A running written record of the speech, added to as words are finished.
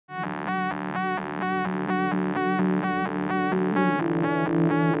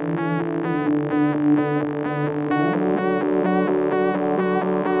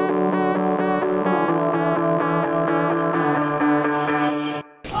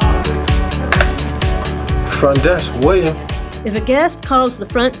front desk. William. If a guest calls the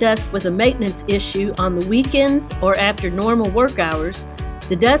front desk with a maintenance issue on the weekends or after normal work hours,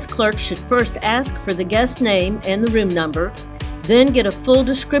 the desk clerk should first ask for the guest name and the room number, then get a full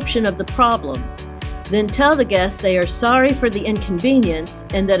description of the problem. Then tell the guests they are sorry for the inconvenience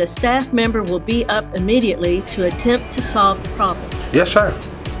and that a staff member will be up immediately to attempt to solve the problem. Yes, sir.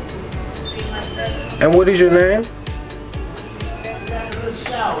 And what is your name?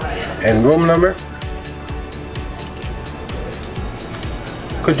 And room number?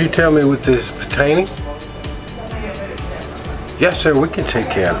 Could you tell me what this is pertaining? Yes, sir, we can take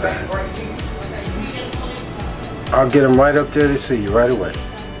care of that. I'll get them right up there to see you right away.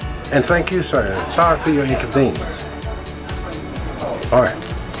 And thank you, sir. Sorry for your inconvenience. All right.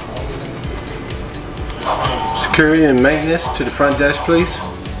 Security and maintenance to the front desk, please.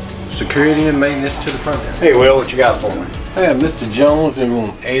 Security and maintenance to the front desk. Hey, Will, what you got for me? I have Mr. Jones in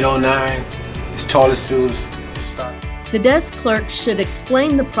room 809. His toilet stool is stopped. The desk clerk should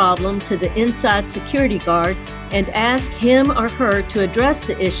explain the problem to the inside security guard and ask him or her to address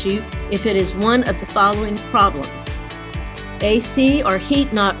the issue if it is one of the following problems: AC or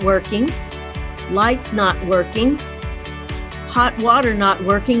heat not working, lights not working, hot water not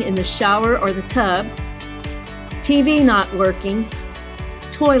working in the shower or the tub, TV not working,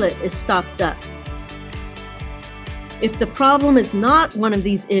 toilet is stopped up. If the problem is not one of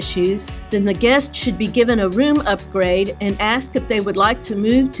these issues, then the guest should be given a room upgrade and asked if they would like to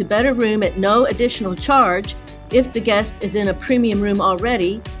move to better room at no additional charge. If the guest is in a premium room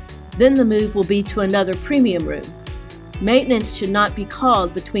already, then the move will be to another premium room. Maintenance should not be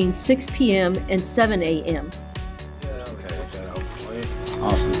called between 6 p.m. and 7 a.m.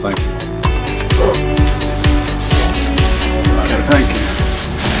 Awesome, thank you. Okay, thank you.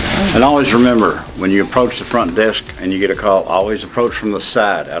 And always remember, when you approach the front desk and you get a call, always approach from the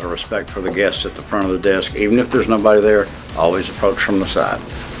side out of respect for the guests at the front of the desk. Even if there's nobody there, always approach from the side.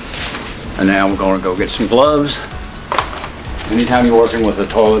 And now we're going to go get some gloves. Anytime you're working with a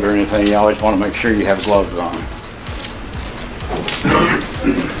toilet or anything, you always want to make sure you have gloves on.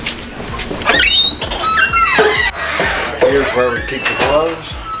 Here's where we keep the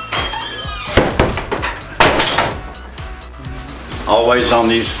gloves. Always on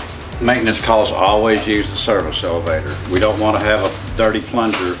these maintenance calls, always use the service elevator. We don't want to have a dirty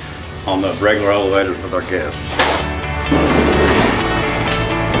plunger on the regular elevators with our guests.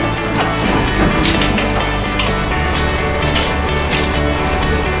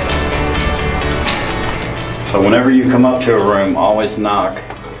 So whenever you come up to a room, always knock,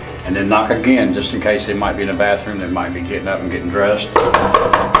 and then knock again, just in case they might be in the bathroom, they might be getting up and getting dressed.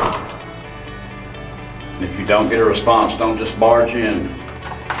 And if you don't get a response, don't just barge in,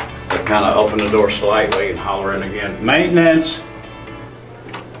 but kind of open the door slightly and holler in again. Maintenance!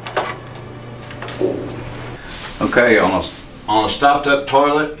 Okay, on a stopped up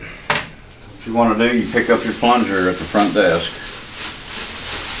toilet, what you want to do, you pick up your plunger at the front desk.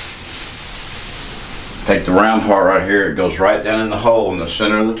 Take the round part right here, it goes right down in the hole in the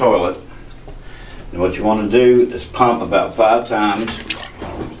center of the toilet. And what you want to do is pump about 5 times.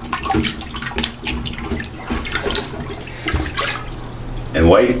 And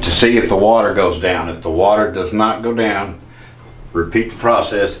wait to see if the water goes down. If the water does not go down, repeat the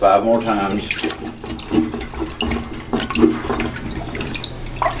process 5 more times.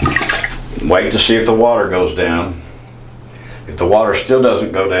 Wait to see if the water goes down. If the water still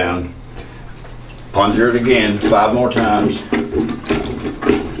doesn't go down, plunger it again 5 more times.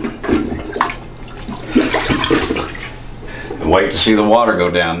 And wait to see the water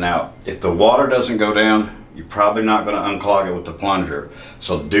go down. Now, if the water doesn't go down, you're probably not going to unclog it with the plunger.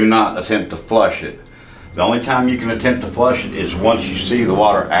 So do not attempt to flush it. The only time you can attempt to flush it is once you see the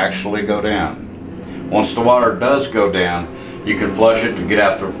water actually go down. Once the water does go down, you can flush it to get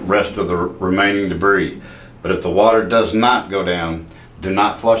out the rest of the remaining debris. But if the water does not go down, do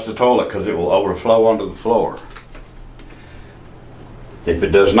not flush the toilet because it will overflow onto the floor. If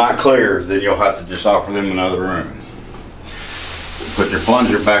it does not clear, then you'll have to just offer them another room. Put your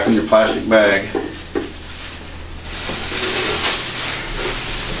plunger back in your plastic bag.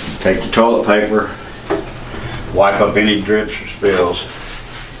 Take the toilet paper, wipe up any drips or spills.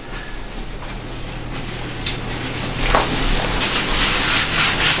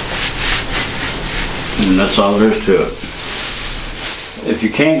 And that's all there is to it. If you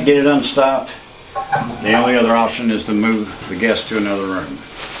can't get it unstopped, the only other option is to move the guest to another room.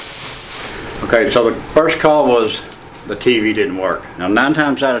 Okay, so the first call was the TV didn't work. Now 9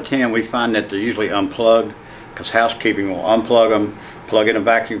 times out of 10 we find that they're usually unplugged because housekeeping will unplug them, plug in a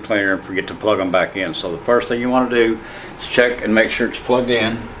vacuum cleaner and forget to plug them back in. So the first thing you want to do is check and make sure it's plugged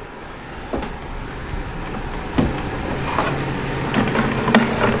in.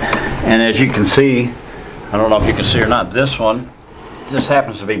 And as you can see, I don't know if you can see or not, this one just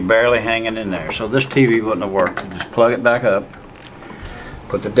happens to be barely hanging in there. So this TV wouldn't have worked. You just plug it back up,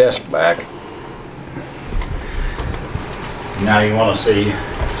 put the desk back. Now you want to see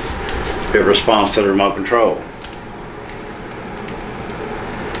if it responds to the remote control.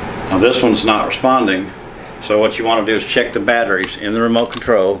 Now this one's not responding, so what you want to do is check the batteries in the remote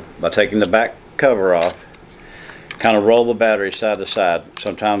control by taking the back cover off. Kind of roll the battery side to side.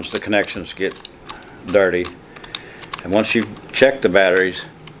 Sometimes the connections get dirty. And once you've checked the batteries,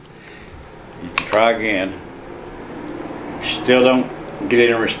 you can try again. Still don't get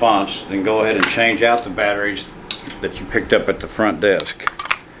any response, then go ahead and change out the batteries that you picked up at the front desk.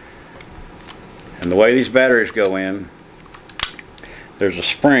 And the way these batteries go in, there's a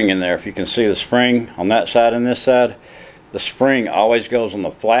spring in there. If you can see the spring on that side and this side, the spring always goes on the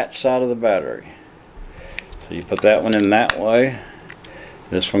flat side of the battery. So you put that one in that way.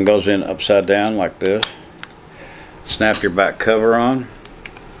 This one goes in upside down like this. Snap your back cover on.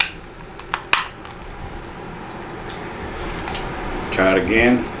 Try it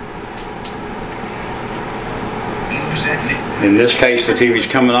again. In this case, the TV's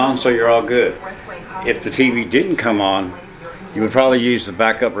coming on, so you're all good. If the TV didn't come on, you would probably use the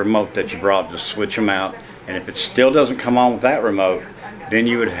backup remote that you brought to switch them out. And if it still doesn't come on with that remote, then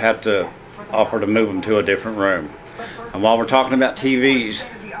you would have to offer to move them to a different room. And while we're talking about TVs,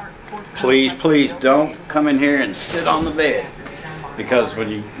 please don't come in here and sit on the bed, because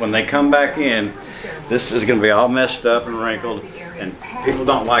when they come back in, this is going to be all messed up and wrinkled, and people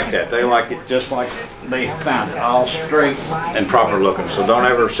don't like that. They like it just like they found it, all straight and proper looking. So don't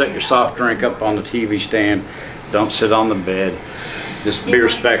ever set your soft drink up on the TV stand. Don't sit on the bed. Just be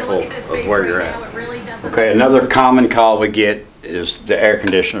respectful of where you're at. Okay, another common call we get is the air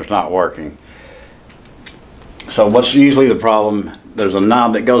conditioner's not working. So what's usually the problem? There's a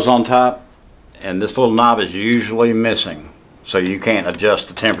knob that goes on top, and this little knob is usually missing, so you can't adjust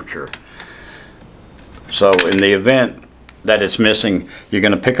the temperature. So in the event that it's missing, you're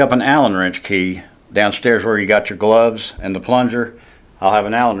going to pick up an Allen wrench key downstairs where you got your gloves and the plunger. I'll have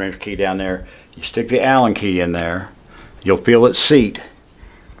an Allen wrench key down there. You stick the Allen key in there, you'll feel it seat,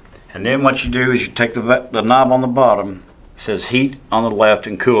 and then what you do is you take the knob on the bottom. It says heat on the left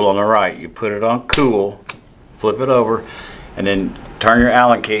and cool on the right. You put it on cool, flip it over, and then turn your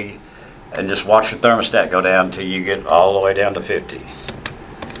Allen key and just watch the thermostat go down until you get all the way down to 50.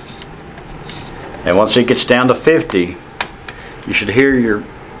 And once it gets down to 50, you should hear your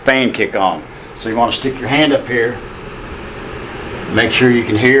fan kick on. So you want to stick your hand up here, make sure you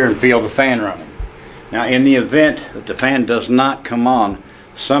can hear and feel the fan running. Now in the event that the fan does not come on,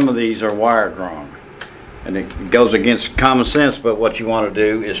 some of these are wired wrong. And it goes against common sense, but what you want to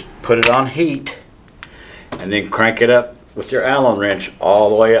do is put it on heat and then crank it up with your Allen wrench all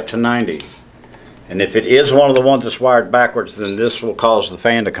the way up to 90. And if it is one of the ones that's wired backwards, then this will cause the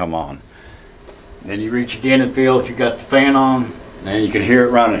fan to come on. Then you reach again and feel if you got the fan on, and you can hear it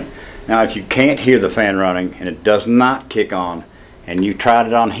running. Now if you can't hear the fan running and it does not kick on, and you tried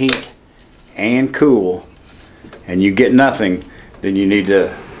it on heat and cool, and you get nothing, then you need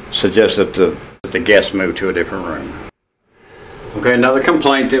to suggest that the guests move to a different room. Okay, another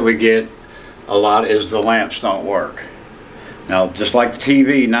complaint that we get a lot is the lamps don't work. Now, just like the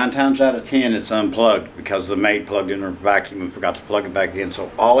TV, 9 times out of 10 it's unplugged because the maid plugged in her vacuum and forgot to plug it back in. So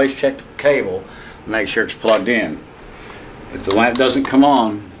always check the cable, make sure it's plugged in. If the lamp doesn't come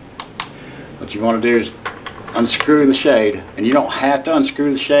on, what you want to do is unscrew the shade. And you don't have to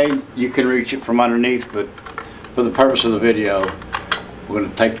unscrew the shade, you can reach it from underneath, but for the purpose of the video, we're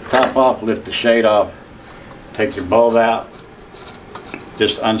going to take the top off, lift the shade off, take your bulb out,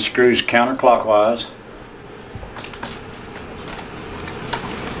 just unscrews counterclockwise.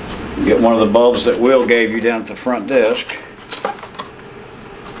 Get one of the bulbs that Will gave you down at the front desk.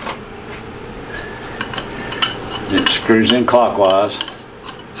 It screws in clockwise.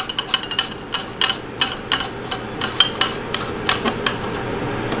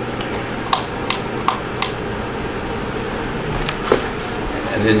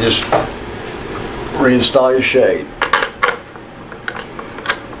 And then just reinstall your shade.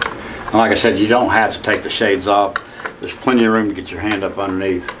 And like I said, you don't have to take the shades off. There's plenty of room to get your hand up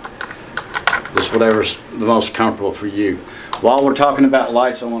underneath. Just whatever's the most comfortable for you. While we're talking about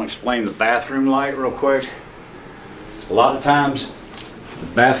lights, I want to explain the bathroom light real quick. A lot of times the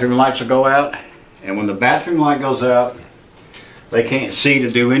bathroom lights will go out, and when the bathroom light goes out, they can't see to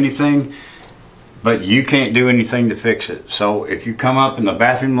do anything, but you can't do anything to fix it. So if you come up and the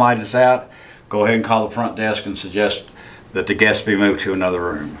bathroom light is out, go ahead and call the front desk and suggest that the guests be moved to another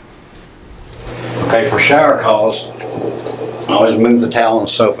room. Okay, for shower calls, Always move the towel and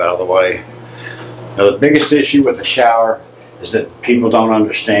soap out of the way. Now, the biggest issue with the shower is that people don't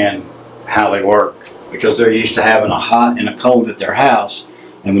understand how they work, because they're used to having a hot and a cold at their house,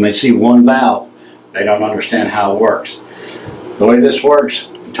 and when they see one valve, they don't understand how it works. The way this works,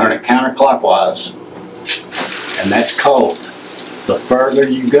 you turn it counterclockwise, and that's cold. The further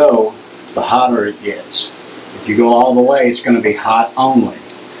you go, the hotter it gets. If you go all the way, it's going to be hot only.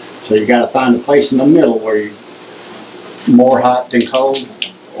 So you got to find a place in the middle where you're more hot than cold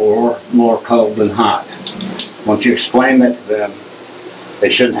or more cold than hot. Once you explain that to them,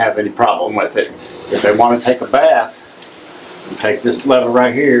 they shouldn't have any problem with it. If they want to take a bath, you take this lever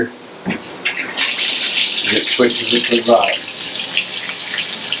right here, and it switches it to the right.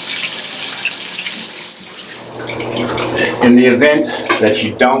 In the event that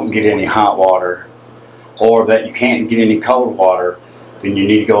you don't get any hot water, or that you can't get any cold water, then you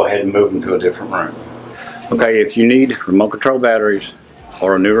need to go ahead and move them to a different room. Okay, if you need remote control batteries,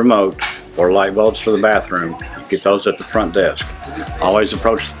 or a new remote, or light bulbs for the bathroom, you get those at the front desk. Always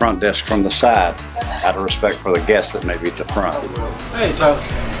approach the front desk from the side, out of respect for the guests that may be at the front. Hey, Tyler.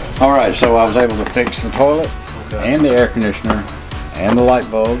 All right, so I was able to fix the toilet, and the air conditioner, and the light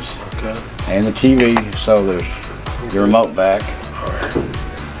bulbs, and the TV, so there's your remote back,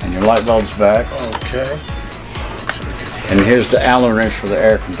 and your light bulbs back. Okay. And here's the Allen wrench for the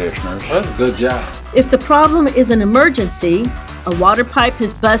air conditioners. That's a good job. If the problem is an emergency, a water pipe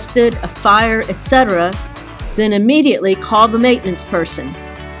has busted, a fire, etc., then immediately call the maintenance person.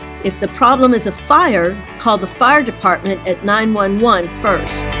 If the problem is a fire, call the fire department at 911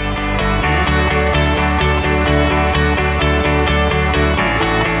 first.